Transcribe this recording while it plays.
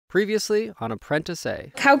Previously on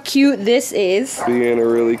ApprenticeEh. How cute this is. Being a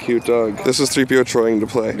really cute dog. This is 3PO trying to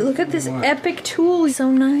play. Look at this epic tool.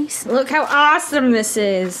 So nice. Look how awesome this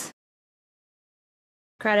is.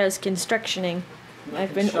 Corrado's constructioning.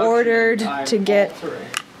 I've been ordered to get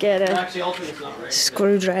a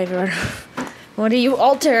screwdriver. What are you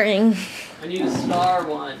altering? I need a star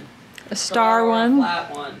one. A star one? A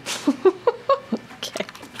flat one. Okay.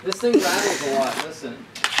 This thing rattles a lot, listen.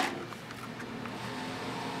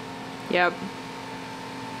 Yep.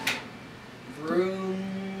 Vroom.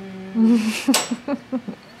 Gotta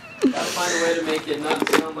find a way to make it not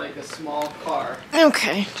sound like a small car.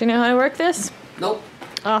 Okay. Do you know how to work this? Nope.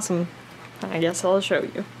 Awesome. I guess I'll show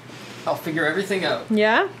you. I'll figure everything out.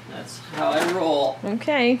 Yeah? That's how I roll.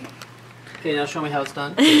 Okay. Okay, now show me how it's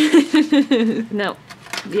done. No.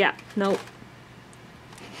 Yeah. Nope.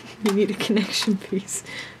 You need a connection piece.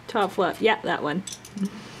 Top left. Yeah, that one.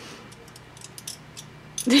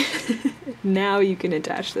 Now you can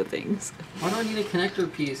attach the things. Why do I need a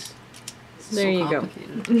connector piece? There you go.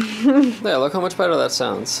 Yeah, look how much better that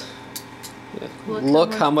sounds. Yeah.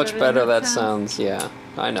 Look how much better that sounds. Yeah,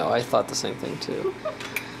 I know. I thought the same thing too.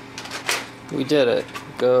 We did it.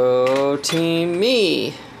 Go team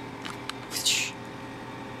me.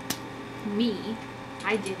 Me?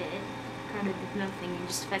 I did it. Kind of did nothing. You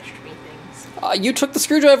just fetched me things. You took the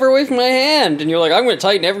screwdriver away from my hand, and you're like, I'm going to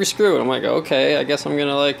tighten every screw. And I'm like, okay, I guess I'm going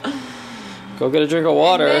to, like, go get a drink of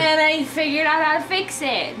water. And then I figured out how to fix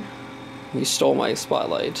it. You stole my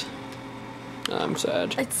spotlight. I'm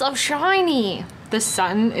sad. It's so shiny. The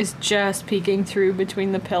sun is just peeking through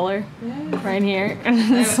between the pillar right here.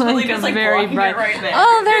 It's like a very bright. Right there.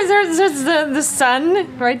 Oh, there's the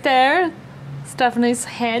sun right there. Stephanie's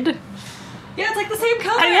head. Yeah, it's like the same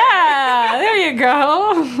color. Yeah, there you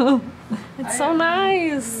go. It's so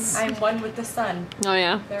nice. I'm one with the sun. Oh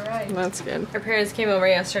yeah, They're right. that's good. Our parents came over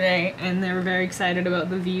yesterday and they were very excited about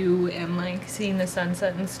the view and like seeing the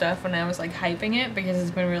sunset and stuff, and I was like hyping it because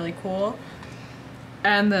it's been really cool.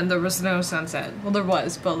 And then there was no sunset. Well, there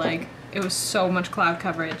was, but like it was so much cloud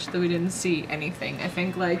coverage that we didn't see anything. I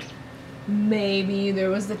think like maybe there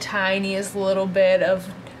was the tiniest little bit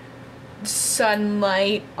of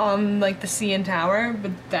sunlight on like the CN Tower,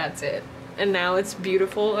 but that's it. And now it's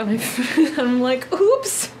beautiful, and I'm like,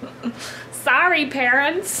 oops, sorry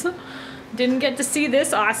parents, didn't get to see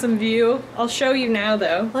this awesome view. I'll show you now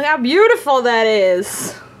though. Look how beautiful that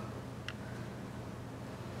is.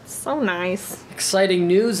 So nice. Exciting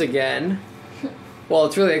news again. Well,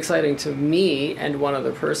 it's really exciting to me and one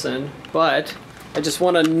other person, but I just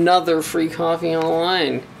won another free coffee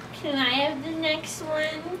online. Can I have the next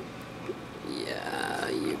one? Yeah,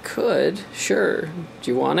 you could. Sure.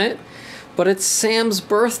 Do you want it? But it's Sam's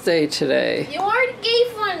birthday today. You already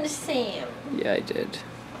gave one to Sam. Yeah, I did.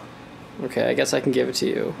 Okay, I guess I can give it to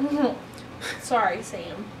you. Sorry,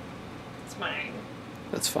 Sam. It's mine.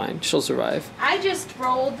 That's fine. She'll survive. I just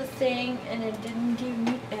rolled the thing and it didn't give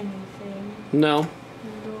me anything. No.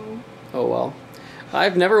 No. Oh well.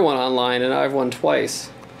 I've never won online, and I've won twice.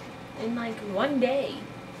 In like one day.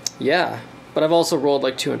 Yeah, but I've also rolled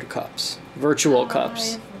like 200 cups. Virtual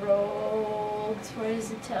cups. I've rolled, what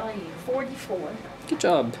does it tell you? 44. Good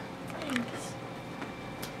job. Thanks.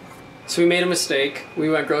 So we made a mistake. We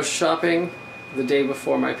went grocery shopping the day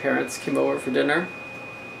before my parents came over for dinner,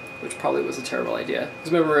 which probably was a terrible idea.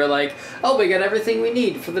 Because remember, we were like, oh, we got everything we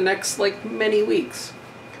need for the next, like, many weeks.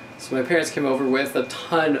 So my parents came over with a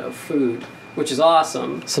ton of food, which is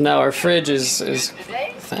awesome. So now our fridge is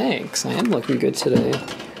thanks, I am looking good today.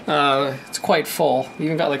 It's quite full. We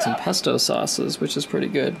even got like some pesto sauces, which is pretty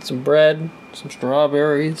good. Some bread, some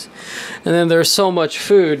strawberries. And then there's so much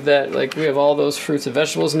food that like we have all those fruits and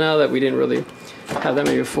vegetables now that we didn't really have that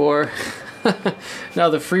many before. Now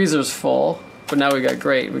the freezer's full, but now we got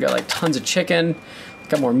great. We got like tons of chicken,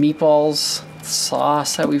 got more meatballs,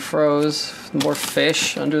 sauce that we froze, more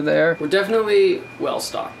fish under there. We're definitely well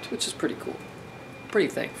stocked, which is pretty cool. Pretty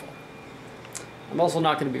thankful. I'm also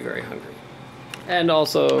not going to be very hungry. And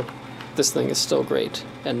also, this thing is still great,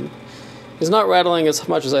 and it's not rattling as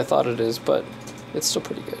much as I thought it is, but it's still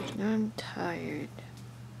pretty good. I'm tired.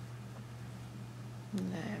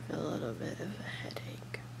 And I have a little bit of a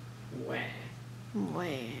headache. Where?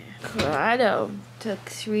 Corrado took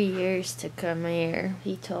 3 years to come here.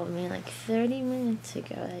 He told me like 30 minutes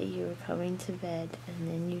ago that you were coming to bed, and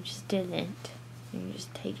then you just didn't. You're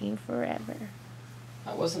just taking forever.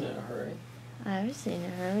 I wasn't in a hurry. I was in a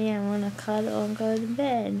hurry. I want to cuddle and go to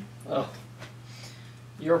bed. Oh.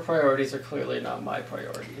 Your priorities are clearly not my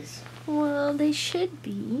priorities. Well, they should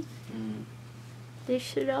be. They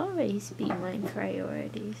should always be my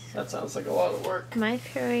priorities. That sounds like a lot of work. My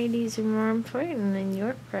priorities are more important than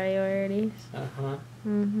your priorities. Uh-huh.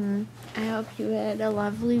 I hope you had a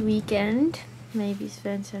lovely weekend. Maybe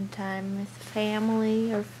spend some time with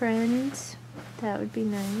family or friends. That would be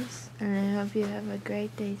nice. And I hope you have a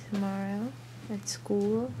great day tomorrow at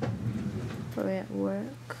school or at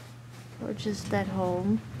work or just at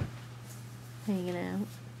home hanging out.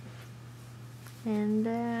 And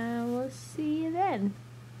we'll see you then.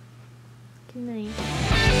 Good night.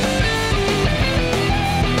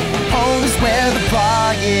 Home is where the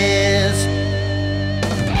bar is.